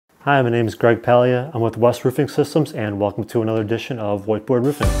Hi, my name is Greg Palia. I'm with West Roofing Systems and welcome to another edition of Whiteboard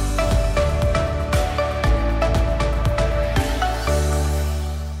Roofing.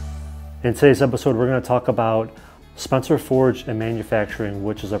 In today's episode, we're going to talk about Spencer Forge and Manufacturing,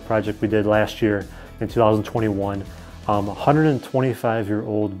 which is a project we did last year in 2021.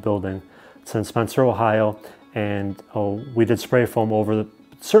 125-year-old building. It's in Spencer, Ohio, and we did spray foam over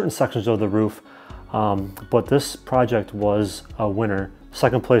certain sections of the roof. But this project was a winner,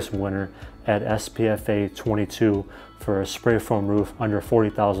 second place winner at SPFA 22 for a spray foam roof under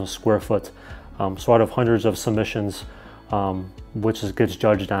 40,000 square foot. So out of hundreds of submissions, which gets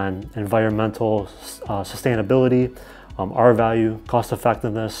judged on environmental sustainability, R value, cost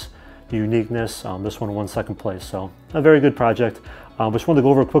effectiveness, uniqueness, this one won second place. So a very good project. Just wanted to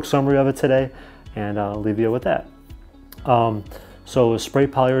go over a quick summary of it today and leave you with that. So spray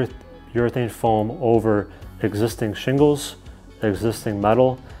polyurethane foam over existing shingles, existing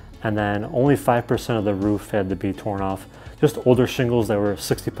metal, and then only 5% of the roof had to be torn off. Just older shingles that were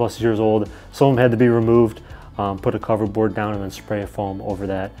 60+ years old. Some of them had to be removed, put a cover board down, and then spray foam over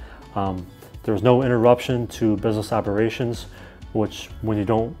that. There was no interruption to business operations, which when you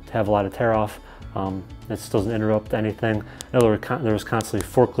don't have a lot of tear off, this doesn't interrupt anything. There was constantly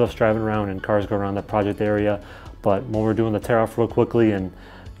forklifts driving around and cars go around the project area, but when we're doing the tear off real quickly and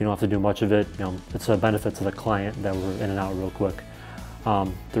you don't have to do much of it, it's a benefit to the client that we're in and out real quick.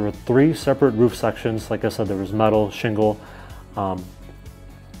 There were 3 separate roof sections. Like I said, there was metal, shingle, and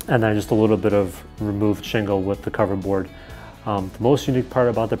then just a little bit of removed shingle with the cover board. The most unique part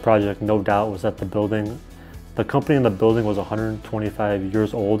about the project, no doubt, was that the company in the building was 125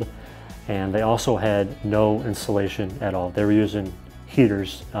 years old, and they also had no insulation at all. They were using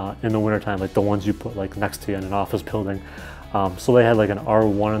heaters in the wintertime, like the ones you put like next to you in an office building. So they had like an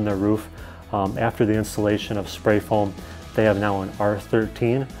R1 on their roof. After the installation of spray foam, they have now an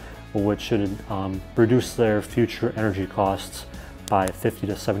R13, which should reduce their future energy costs by 50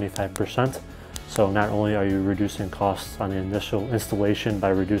 to 75%. So not only are you reducing costs on the initial installation by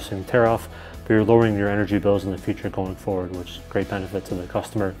reducing tear off, but you're lowering your energy bills in the future going forward, which is a great benefit to the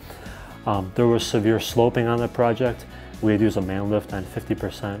customer. There was severe sloping on the project. We had used a man lift on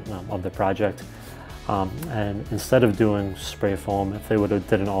 50% of the project. And instead of doing spray foam, if they would have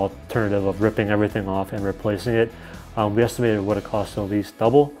did an alternative of ripping everything off and replacing it, we estimated it would have cost at least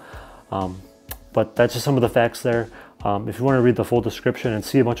double. But that's just some of the facts there. If you want to read the full description and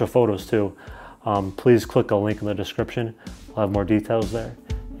see a bunch of photos too, please click a link in the description. I'll have more details there.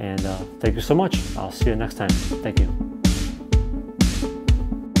 And thank you so much. I'll see you next time. Thank you.